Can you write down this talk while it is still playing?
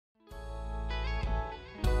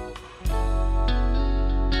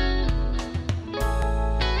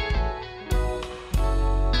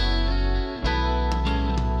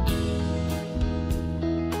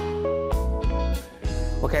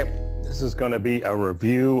This is going to be a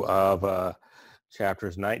review of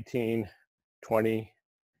chapters 19, 20,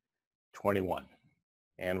 21.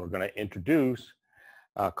 And we're going to introduce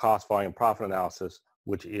cost, volume, profit analysis,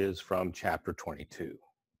 which is from chapter 22.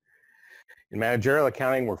 In managerial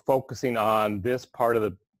accounting, we're focusing on this part of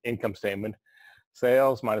the income statement.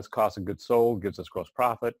 Sales minus cost of goods sold gives us gross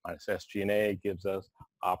profit, minus SG&A gives us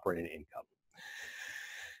operating income.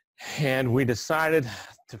 And we decided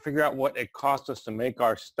to figure out what it cost us to make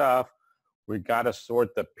our stuff. We got to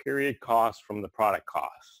sort the period cost from the product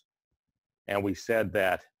costs. And we said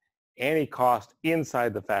that any cost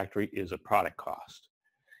inside the factory is a product cost.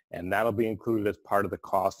 And that'll be included as part of the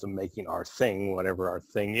cost of making our thing, whatever our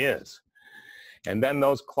thing is. And then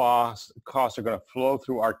those costs are going to flow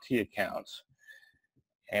through our T accounts.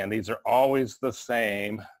 And these are always the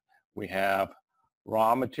same. We have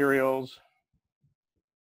raw materials,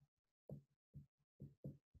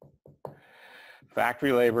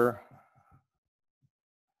 factory labor,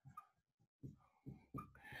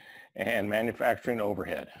 and manufacturing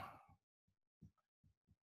overhead.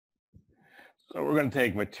 So we're going to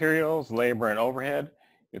take materials, labor, and overhead.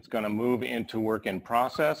 It's going to move into work in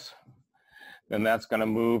process. Then that's going to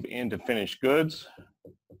move into finished goods.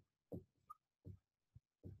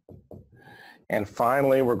 And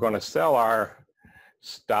finally, we're going to sell our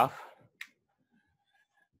stuff.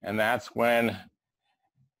 And that's when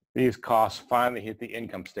these costs finally hit the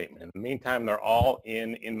income statement. In the meantime, they're all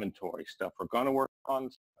in inventory. Stuff we're going to work on,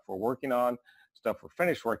 stuff we're working on, stuff we're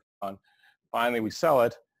finished working on. Finally, we sell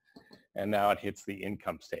it, and now it hits the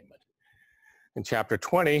income statement. And chapter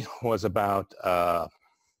 20 was about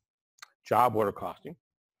job order costing.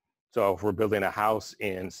 So if we're building a house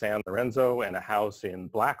in San Lorenzo and a house in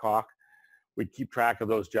Blackhawk, we'd keep track of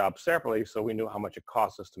those jobs separately so we knew how much it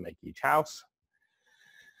cost us to make each house.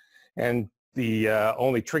 And the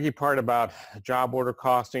only tricky part about job order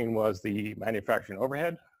costing was the manufacturing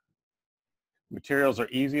overhead. Materials are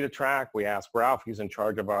easy to track. We asked Ralph, he's in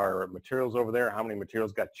charge of our materials over there, how many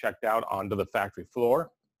materials got checked out onto the factory floor.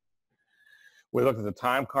 We looked at the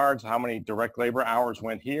time cards, how many direct labor hours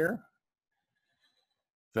went here.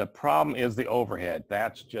 The problem is the overhead.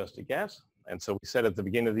 That's just a guess. And so we said at the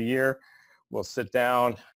beginning of the year, we'll sit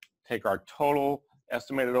down, take our total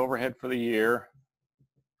estimated overhead for the year,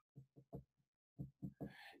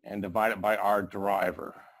 and divide it by our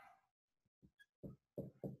driver.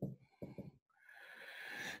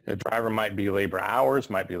 The driver might be labor hours,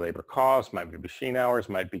 might be labor costs, might be machine hours,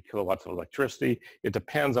 might be kilowatts of electricity. It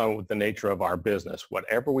depends on the nature of our business.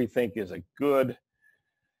 Whatever we think is a good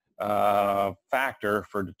factor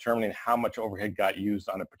for determining how much overhead got used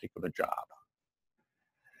on a particular job.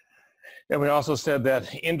 And we also said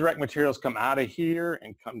that indirect materials come out of here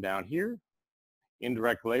and come down here.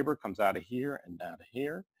 Indirect labor comes out of here and down to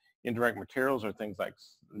here. Indirect materials are things like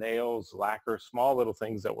nails, lacquer, small little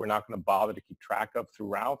things that we're not going to bother to keep track of through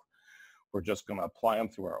Ralph. We're just going to apply them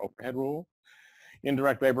through our overhead rule.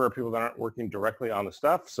 Indirect labor are people that aren't working directly on the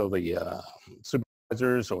stuff. So the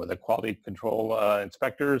supervisors or the quality control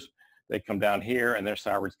inspectors, they come down here and their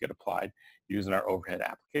salaries get applied using our overhead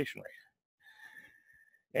application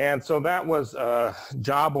rate. And so that was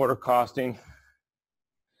job order costing.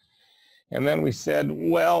 And then we said,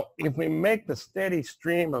 well, if we make the steady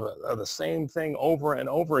stream of the same thing over and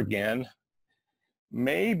over again,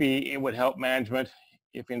 maybe it would help management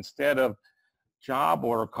if instead of job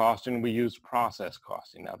order costing, we use process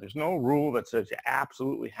costing. Now, there's no rule that says you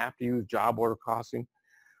absolutely have to use job order costing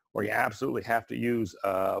or you absolutely have to use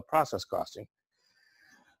process costing.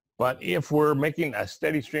 But if we're making a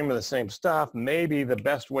steady stream of the same stuff, maybe the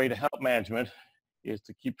best way to help management is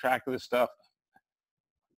to keep track of this stuff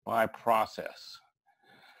by process.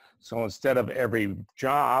 So instead of every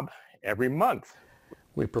job, every month,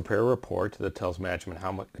 we prepare a report that tells management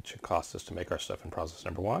how much it costs us to make our stuff in process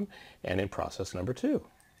number 1 and in process number 2.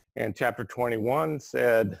 And chapter 21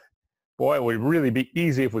 said, boy, it would really be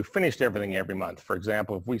easy if we finished everything every month. For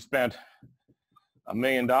example, if we spent $1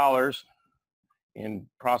 million in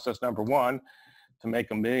process number 1 to make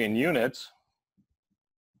 1 million units,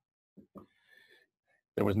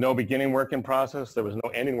 there was no beginning work in process, there was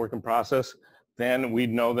no ending work in process, then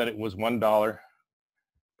we'd know that it was $1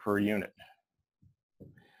 per unit.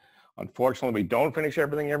 Unfortunately, we don't finish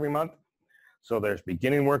everything every month. So there's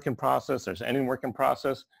beginning work in process, there's ending work in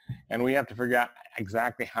process, and we have to figure out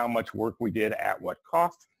exactly how much work we did at what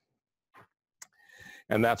cost.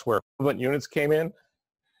 And that's where equivalent units came in.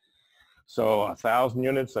 So 1,000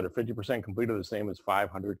 units that are 50% complete are the same as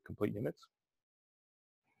 500 complete units.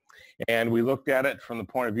 And we looked at it from the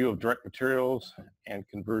point of view of direct materials and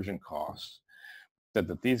conversion costs. Said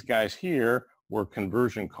that these guys here were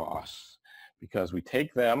conversion costs because we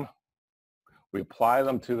take them We apply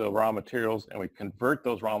them to the raw materials and we convert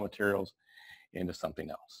those raw materials into something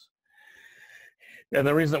else. And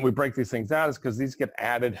the reason that we break these things out is because these get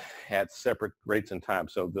added at separate rates and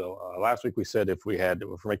times. So last week we said if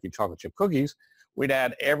we're making chocolate chip cookies, we'd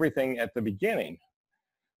add everything at the beginning.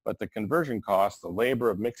 But the conversion cost, the labor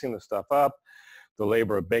of mixing the stuff up, the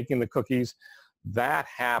labor of baking the cookies, that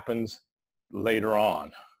happens later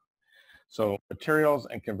on. So materials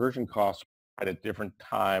and conversion costs are at different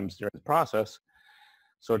times during the process.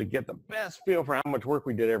 So to get the best feel for how much work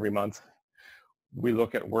we did every month, we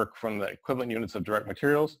look at work from the equivalent units of direct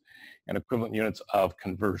materials and equivalent units of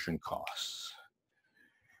conversion costs.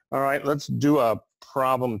 All right, let's do a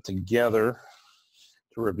problem together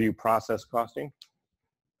to review process costing.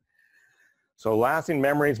 So lasting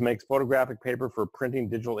memories makes photographic paper for printing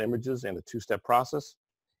digital images in a two-step process.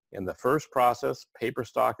 In the first process, paper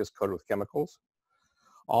stock is coated with chemicals.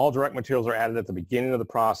 All direct materials are added at the beginning of the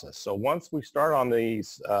process. So once we start on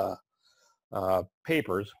these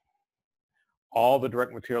papers, all the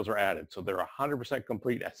direct materials are added. So they're 100%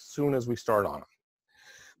 complete as soon as we start on them.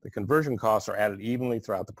 The conversion costs are added evenly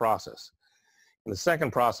throughout the process. In the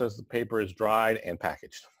second process, the paper is dried and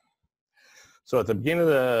packaged. So at the beginning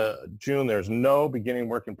of June, there's no beginning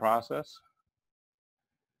work in process.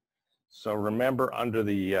 So remember, under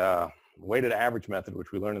the weighted average method,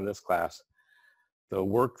 which we learned in this class, the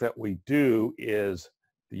work that we do is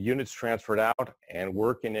the units transferred out and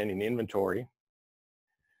work in an inventory,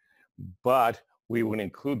 but we would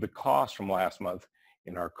include the costs from last month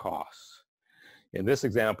in our costs. In this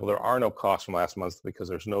example, there are no costs from last month because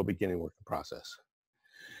there's no beginning work in process.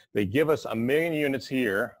 They give us 1 million units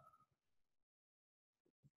here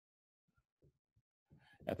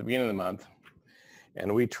at the beginning of the month,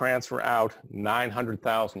 and we transfer out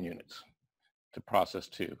 900,000 units to process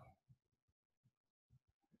 2.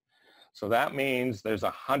 So that means there's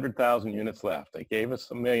 100,000 units left. They gave us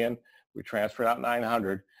 1 million, we transferred out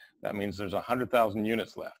 900. That means there's 100,000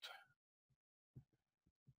 units left.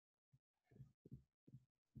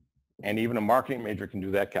 And even a marketing major can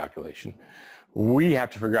do that calculation. We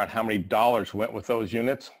have to figure out how many dollars went with those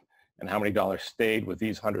units and how many dollars stayed with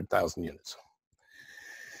these 100,000 units.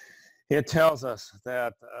 It tells us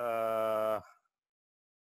that the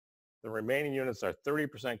remaining units are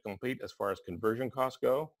 30% complete as far as conversion costs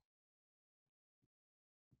go.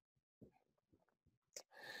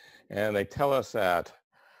 And they tell us that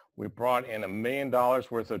we brought in $1 million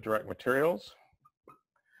worth of direct materials.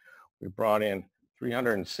 We brought in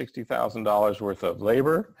 $360,000 worth of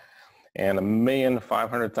labor, and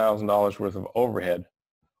 $1,500,000 worth of overhead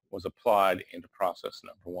was applied into process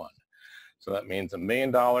number 1. So that means $1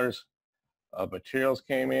 million of materials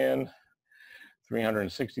came in,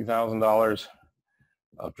 $360,000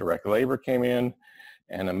 of direct labor came in,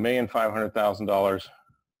 and $1,500,000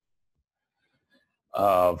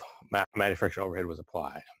 of manufacturing overhead was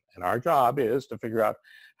applied. And our job is to figure out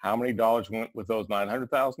how many dollars went with those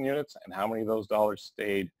 900,000 units and how many of those dollars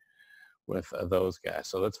stayed with those guys.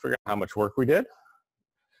 So let's figure out how much work we did.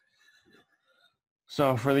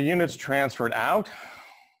 So for the units transferred out,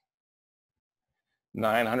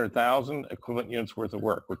 900,000 equivalent units worth of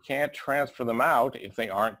work. We can't transfer them out if they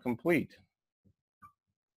aren't complete.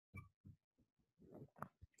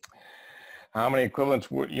 How many equivalent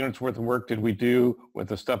units worth of work did we do with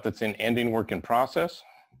the stuff that's in ending work in process?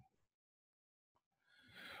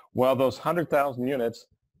 Well, those 100,000 units,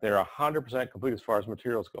 they're 100% complete as far as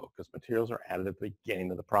materials go because materials are added at the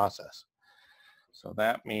beginning of the process. So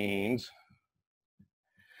that means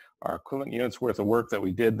our equivalent units worth of work that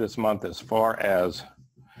we did this month as far as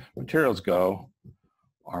materials go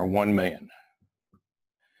are 1 million.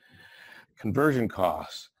 Conversion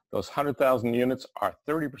costs, those 100,000 units are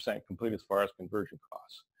 30% complete as far as conversion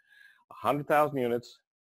costs. 100,000 units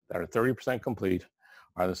that are 30% complete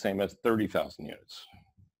are the same as 30,000 units.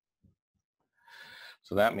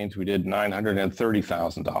 So that means we did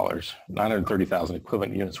 $930,000, 930,000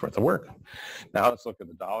 equivalent units worth of work. Now let's look at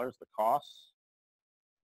the dollars, the costs.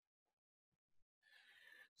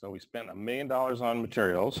 So we spent $1 million on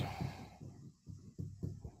materials,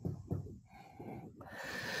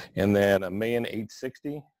 and then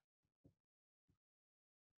 $1,860,000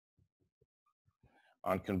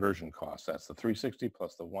 on conversion costs. That's the 360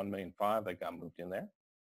 plus the 1,005,000 that got moved in there.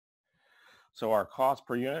 So our cost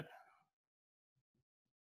per unit,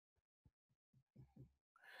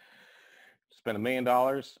 spent $1 million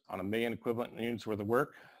on 1 million equivalent units worth of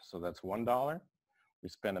work, so that's $1. We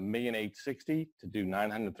spent $1,860,000 to do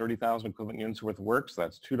 930,000 equivalent units worth of work, so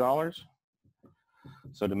that's $2.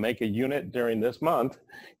 So to make a unit during this month,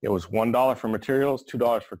 it was $1 for materials,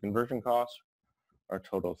 $2 for conversion costs, or a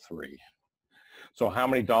total of $3. So how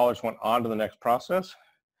many dollars went on to the next process?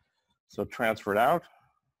 So transferred out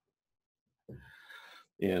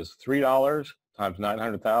is $3 times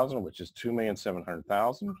 900,000, which is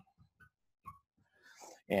 2,700,000.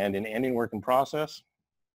 And in ending work in process,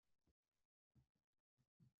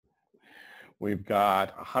 we've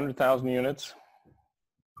got 100,000 units.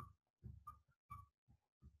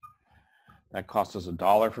 That cost us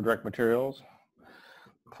 $1 for direct materials.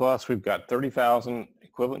 Plus we've got 30,000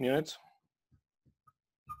 equivalent units.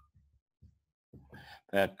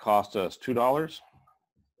 That cost us $2.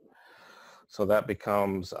 So that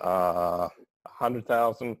becomes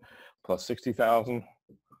 100,000 plus 60,000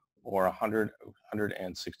 or $160,000.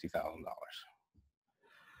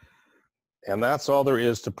 And that's all there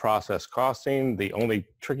is to process costing. The only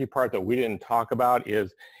tricky part that we didn't talk about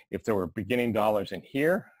is if there were beginning dollars in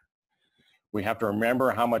here, we have to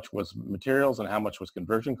remember how much was materials and how much was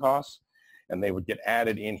conversion costs, and they would get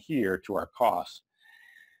added in here to our costs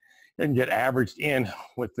and get averaged in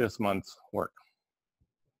with this month's work.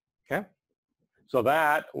 Okay? So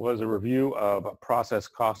that was a review of process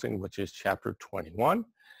costing, which is chapter 21.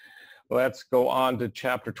 Let's go on to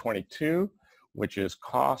chapter 22, which is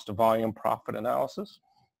cost, volume, profit analysis.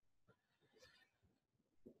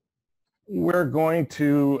 We're going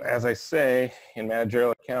to, as I say, in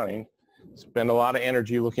managerial accounting, spend a lot of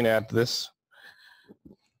energy looking at this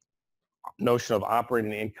notion of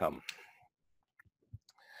operating income.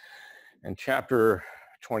 And chapter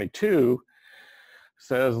 22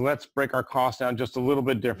 says, let's break our costs down just a little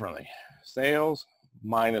bit differently. Sales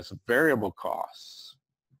minus variable costs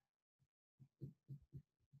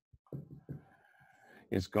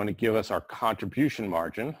is going to give us our contribution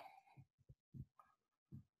margin.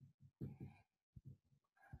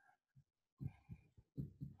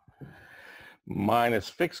 Minus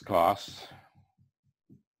fixed costs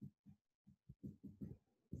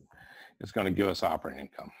is going to give us operating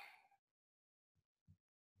income.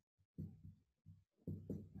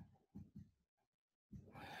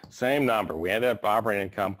 Same number. We ended up operating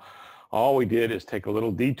income. All we did is take a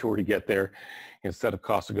little detour to get there. Instead of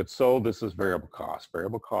cost of goods sold, this is variable costs.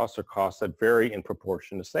 Variable costs are costs that vary in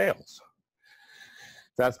proportion to sales.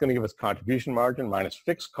 That's going to give us contribution margin minus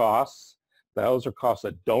fixed costs. Those are costs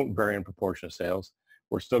that don't vary in proportion to sales.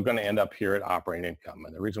 We're still going to end up here at operating income.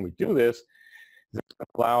 And the reason we do this is it's going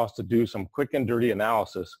to allow us to do some quick and dirty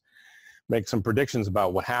analysis, make some predictions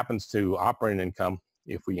about what happens to operating income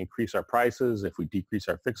if we increase our prices, if we decrease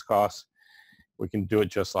our fixed costs. We can do it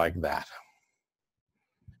just like that.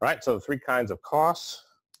 All right, so the three kinds of costs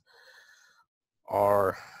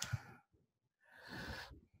are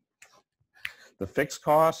the fixed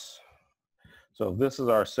costs. So if this is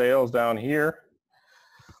our sales down here,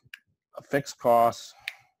 a fixed cost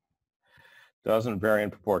doesn't vary in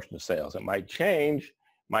proportion to sales. It might change,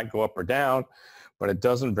 might go up or down, but it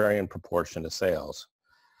doesn't vary in proportion to sales.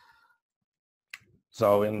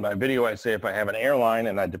 So in my video, I say if I have an airline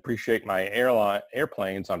and I depreciate my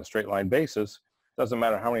airplanes on a straight line basis, doesn't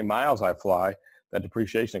matter how many miles I fly, that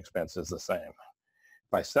depreciation expense is the same.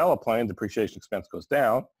 If I sell a plane, depreciation expense goes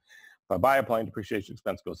down. If I buy a plane, depreciation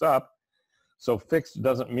expense goes up. So fixed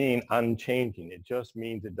doesn't mean unchanging. It just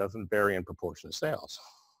means it doesn't vary in proportion to sales.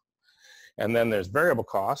 And then there's variable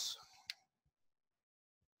costs.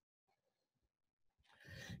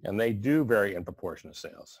 And they do vary in proportion to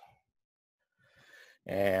sales.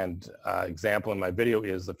 And example in my video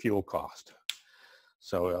is the fuel cost.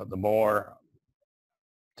 So the more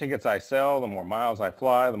tickets I sell, the more miles I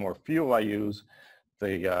fly, the more fuel I use,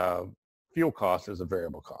 the fuel cost is a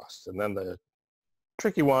variable cost. And then the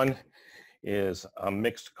tricky one is a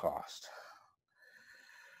mixed cost.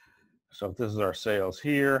 So if this is our sales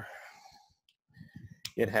here,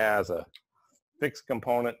 it has a fixed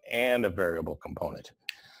component and a variable component.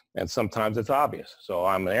 And sometimes it's obvious. So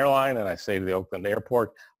I'm an airline and I say to the Oakland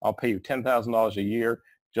airport, I'll pay you $10,000 a year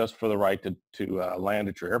just for the right to land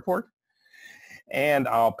at your airport. And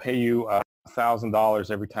I'll pay you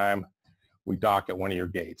 $1,000 every time we dock at one of your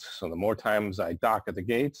gates. So the more times I dock at the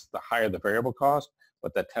gates, the higher the variable cost,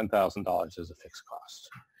 but that $10,000 is a fixed cost.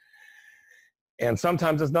 And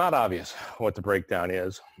sometimes it's not obvious what the breakdown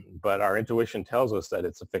is, but our intuition tells us that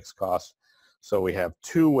it's a fixed cost. So we have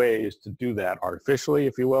two ways to do that artificially,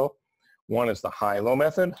 if you will. One is the high-low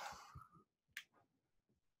method.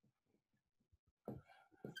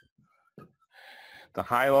 The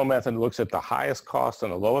high-low method looks at the highest cost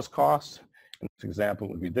and the lowest cost. And this example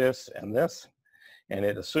would be this and this. And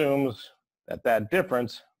it assumes that that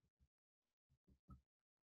difference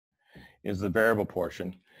is the variable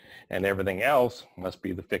portion and everything else must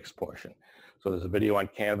be the fixed portion. So there's a video on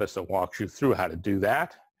Canvas that walks you through how to do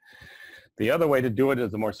that. The other way to do it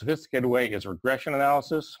is the more sophisticated way is regression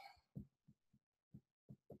analysis.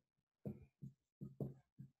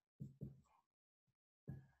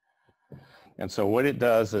 And so what it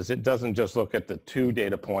does is it doesn't just look at the 2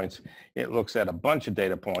 data points, it looks at a bunch of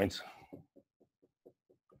data points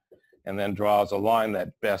and then draws a line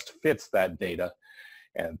that best fits that data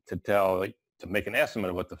and to make an estimate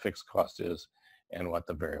of what the fixed cost is and what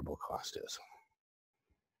the variable cost is.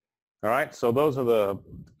 All right, so those are the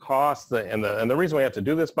costs, and the reason we have to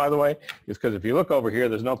do this, by the way, is because if you look over here,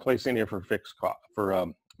 there's no place in here for fixed cost,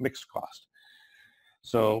 for mixed cost.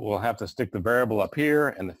 So we'll have to stick the variable up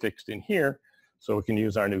here and the fixed in here so we can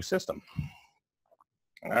use our new system.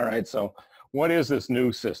 All right, so what is this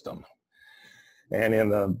new system? And in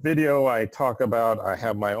the video I talk about, I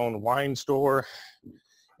have my own wine store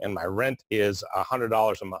and my rent is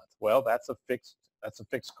 $100 a month. Well, that's a fixed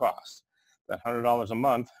cost. That $100 a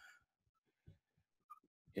month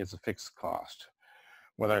is a fixed cost.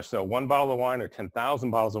 Whether I sell 1 bottle of wine or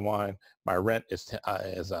 10,000 bottles of wine, my rent is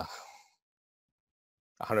 $100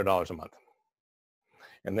 a month.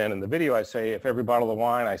 And then in the video I say if every bottle of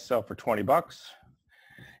wine I sell for 20 bucks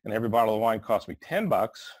and every bottle of wine costs me 10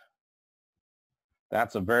 bucks,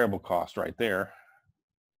 that's a variable cost right there.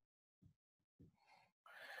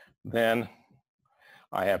 Then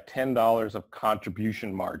I have $10 of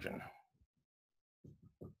contribution margin.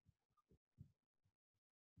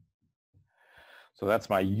 So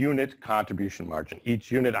that's my unit contribution margin.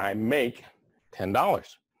 Each unit I make, $10.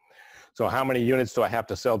 So how many units do I have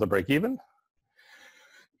to sell to break even?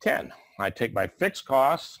 10. I take my fixed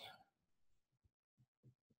costs,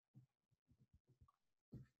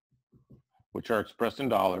 which are expressed in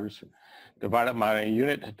dollars, divided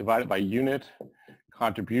by unit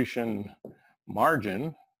contribution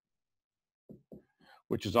margin,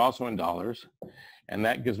 which is also in dollars, and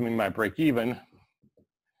that gives me my break even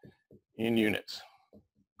in units.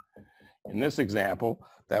 In this example,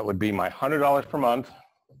 that would be my $100 per month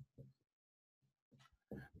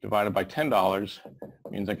divided by $10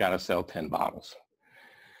 means I got to sell 10 bottles.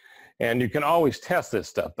 And you can always test this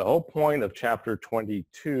stuff. The whole point of chapter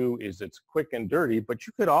 22 is it's quick and dirty, but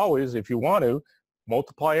you could always, if you want to,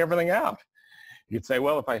 multiply everything out. You'd say,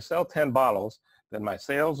 well, if I sell 10 bottles, then my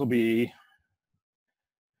sales will be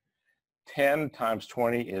 10 times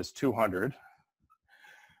 20 is 200.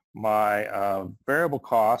 My variable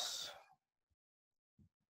costs,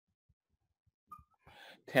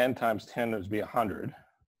 10 times 10 would be 100.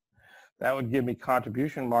 That would give me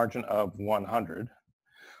contribution margin of 100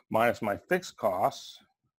 minus my fixed costs,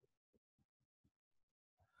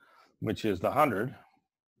 which is the 100,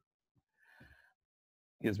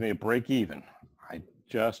 gives me a break even. I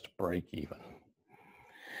just break even.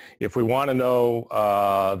 If we want to know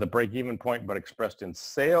the break even point but expressed in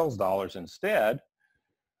sales dollars instead,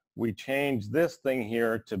 we change this thing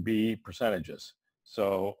here to be percentages.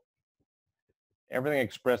 So everything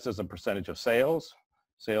expressed as a percentage of sales.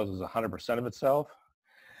 Sales is 100% of itself.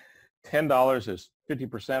 $10 is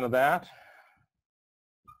 50% of that.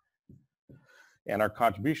 And our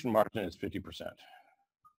contribution margin is 50%.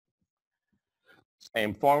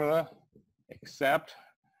 Same formula, except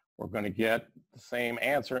we're going to get the same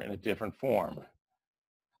answer in a different form.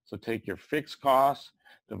 So take your fixed costs,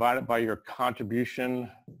 divide it by your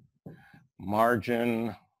contribution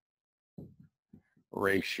margin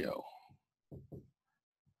ratio.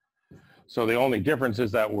 So the only difference is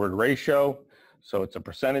that word ratio. So it's a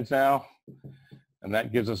percentage now. And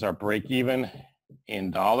that gives us our break even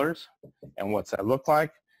in dollars. And what's that look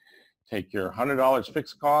like? Take your $100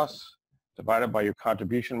 fixed costs, divided by your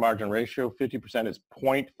contribution margin ratio. 50% is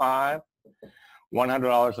 0.5.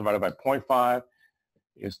 $100 divided by 0.5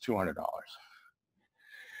 is $200.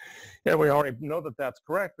 Yeah, we already know that that's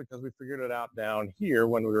correct because we figured it out down here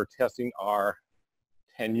when we were testing our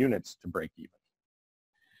 10 units to break even.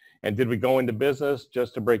 And did we go into business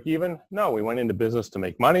just to break even? No, we went into business to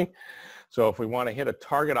make money. So if we want to hit a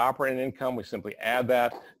target operating income, we simply add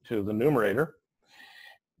that to the numerator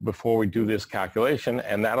before we do this calculation,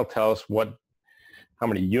 and that'll tell us how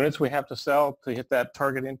many units we have to sell to hit that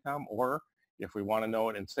target income, or if we want to know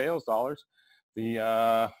it in sales dollars,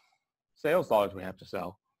 the sales dollars we have to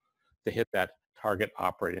sell to hit that target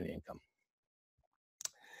operating income.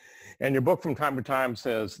 And your book from time to time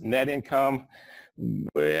says net income.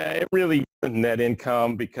 It really isn't net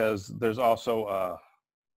income because there's also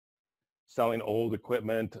selling old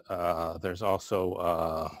equipment. There's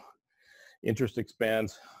also interest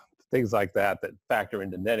expense, things like that that factor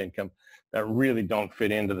into net income that really don't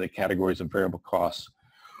fit into the categories of variable costs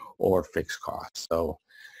or fixed costs. So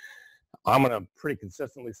I'm going to pretty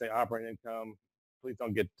consistently say operating income. Please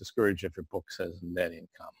don't get discouraged if your book says net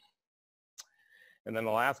income. And then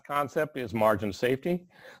the last concept is margin safety.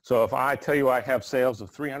 So if I tell you I have sales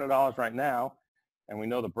of $300 right now, and we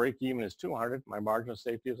know the break even is 200, my margin of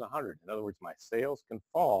safety is 100. In other words, my sales can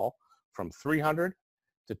fall from 300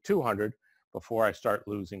 to 200 before I start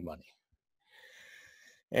losing money.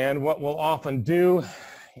 And what we'll often do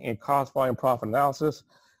in cost volume profit analysis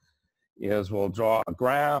is we'll draw a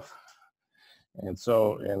graph. And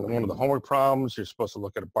so in one of the homework problems, you're supposed to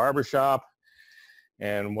look at a barber shop.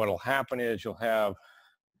 And what will happen is you'll have,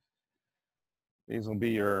 these will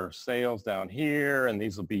be your sales down here, and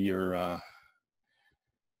these will be your, I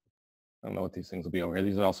don't know what these things will be over here.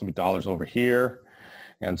 These will also be dollars over here.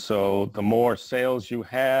 And so the more sales you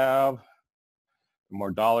have, the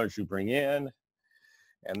more dollars you bring in,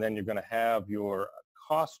 and then you're going to have your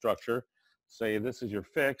cost structure. Say this is your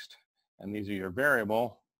fixed, and these are your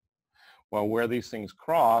variable. Well, where these things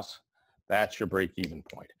cross, that's your break-even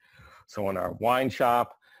point. So in our wine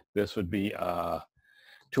shop, this would be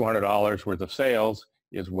 $200 worth of sales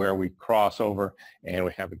is where we cross over, and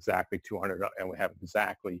we have exactly 200, and we have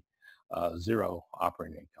exactly zero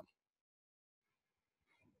operating income.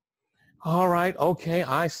 All right, okay,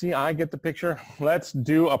 I see, I get the picture. Let's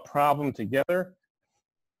do a problem together.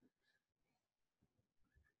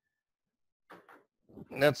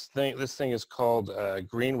 This thing is called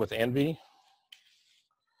Green with Envy.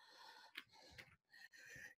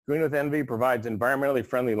 Green with Envy provides environmentally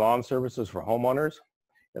friendly lawn services for homeowners.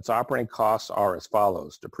 Its operating costs are as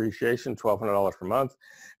follows. Depreciation, $1,200 per month.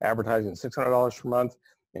 Advertising, $600 per month.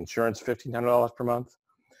 Insurance, $1,500 per month.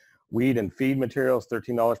 Weed and feed materials,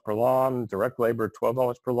 $13 per lawn. Direct labor,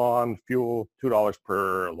 $12 per lawn. Fuel, $2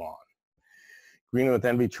 per lawn. Green with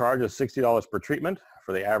Envy charges $60 per treatment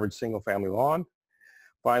for the average single-family lawn.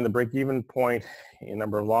 Find the break-even point in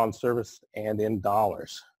number of lawns serviced and in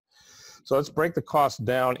dollars. So let's break the cost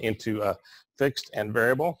down into fixed and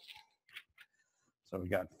variable. So we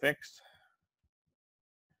got fixed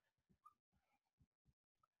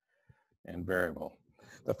and variable.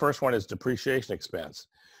 The first one is depreciation expense.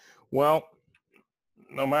 Well,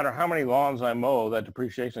 no matter how many lawns I mow, that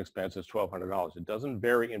depreciation expense is $1,200. It doesn't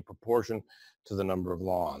vary in proportion to the number of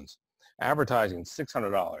lawns. Advertising,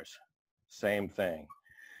 $600, same thing.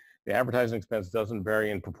 The advertising expense doesn't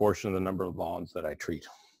vary in proportion to the number of lawns that I treat.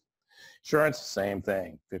 Insurance, same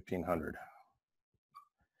thing, $1,500.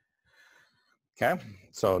 Okay,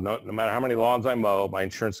 so no matter how many lawns I mow, my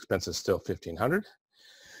insurance expense is still $1,500.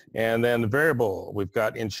 And then the variable, we've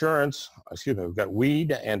got insurance, we've got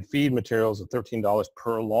weed and feed materials at $13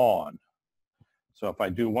 per lawn. So if I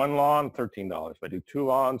do one lawn, $13. If I do two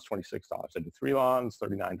lawns, $26. I do three lawns,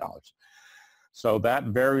 $39. So that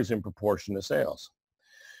varies in proportion to sales.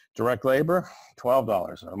 Direct labor,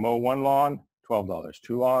 $12. I mow one lawn, $12.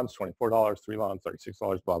 Two lawns, $24. Three lawns,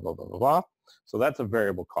 $36, blah, blah, blah, blah, blah. So that's a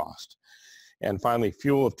variable cost. And finally,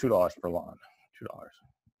 fuel of $2 per lawn, $2.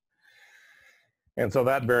 And so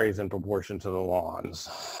that varies in proportion to the lawns.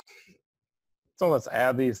 So let's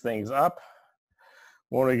add these things up.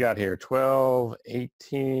 What do we got here? 12,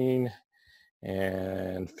 18,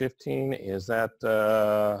 and 15. Is that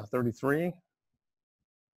 33?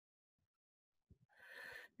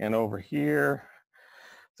 And over here,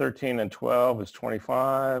 13 and 12 is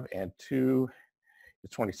 25, and 2 is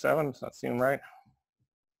 27. Does that seem right?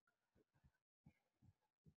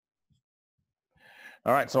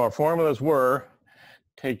 All right, so our formulas were,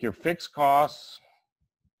 take your fixed costs,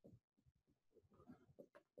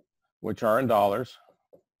 which are in dollars,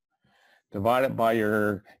 divide it by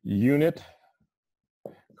your unit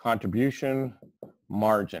contribution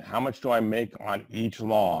margin. How much do I make on each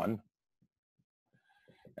lawn?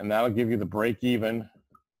 And that'll give you the break even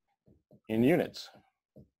in units.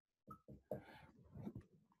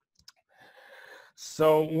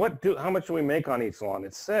 So how much do we make on each lawn?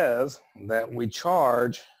 It says that we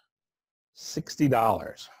charge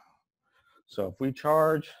 $60. So if we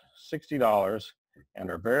charge $60 and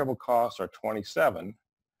our variable costs are $27,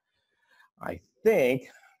 I think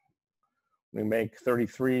we make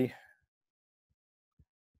 $33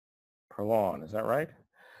 per lawn. Is that right?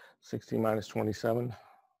 60 minus 27,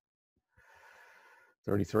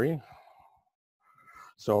 33.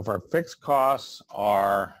 So if our fixed costs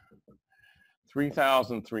are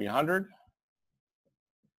 $3,300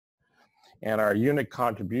 and our unit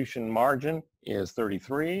contribution margin is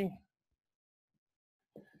 33,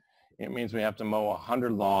 it means we have to mow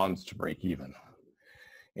 100 lawns to break even.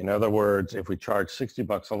 In other words, if we charge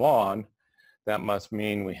 $60 a lawn, that must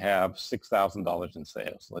mean we have $6,000 in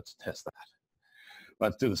sales. Let's test that.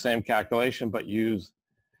 Let's do the same calculation, but use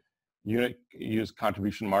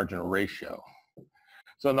contribution margin ratio.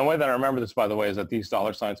 So the way that I remember this, by the way, is that these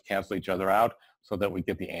dollar signs cancel each other out so that we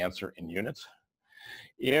get the answer in units.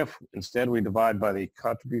 If instead we divide by the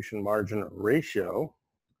contribution margin ratio,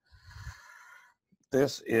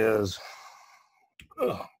 this is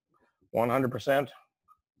 100%,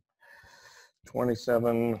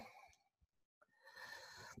 27,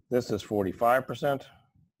 this is 45%,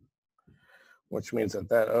 which means that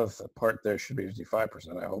that other part there should be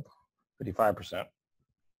 55%, I hope, 55%.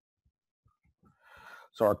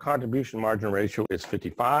 So our contribution margin ratio is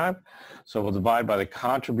 55. So we'll divide by the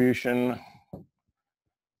contribution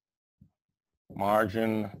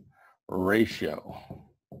margin ratio.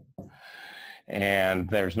 And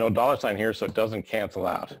there's no dollar sign here, so it doesn't cancel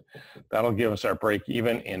out. That'll give us our break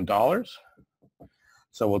even in dollars.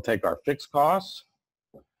 So we'll take our fixed costs,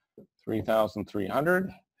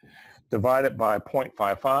 3,300, divide it by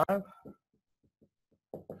 0.55,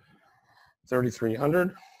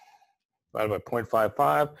 3,300. Divided by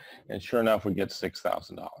 0.55, and sure enough, we get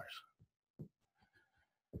 $6,000.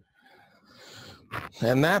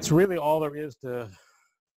 And that's really all there is to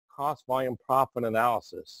cost, volume, profit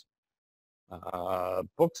analysis.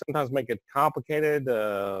 Books sometimes make it complicated.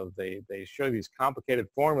 They show these complicated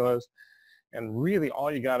formulas, and really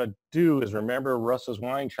all you got to do is remember Russ's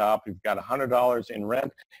Wine Shop. You've got $100 in rent,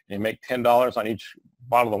 and you make $10 on each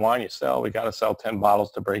bottle of wine you sell. We got to sell 10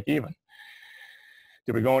 bottles to break even.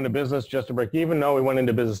 Did we go into business just to break even? No, we went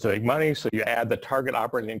into business to make money. So you add the target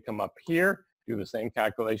operating income up here, do the same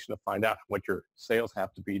calculation to find out what your sales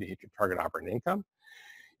have to be to hit your target operating income.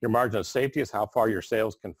 Your margin of safety is how far your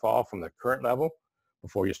sales can fall from the current level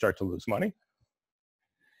before you start to lose money.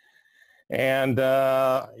 And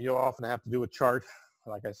you'll often have to do a chart,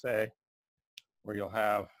 like I say, where you'll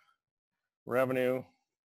have revenue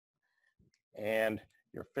and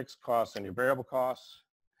your fixed costs and your variable costs.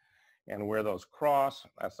 And where those cross,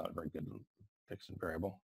 that's not very good, fixed and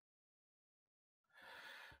variable.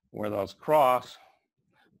 Where those cross,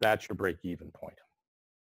 that's your break-even point.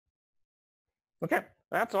 Okay,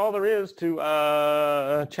 that's all there is to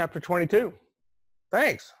chapter 22.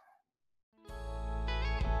 Thanks.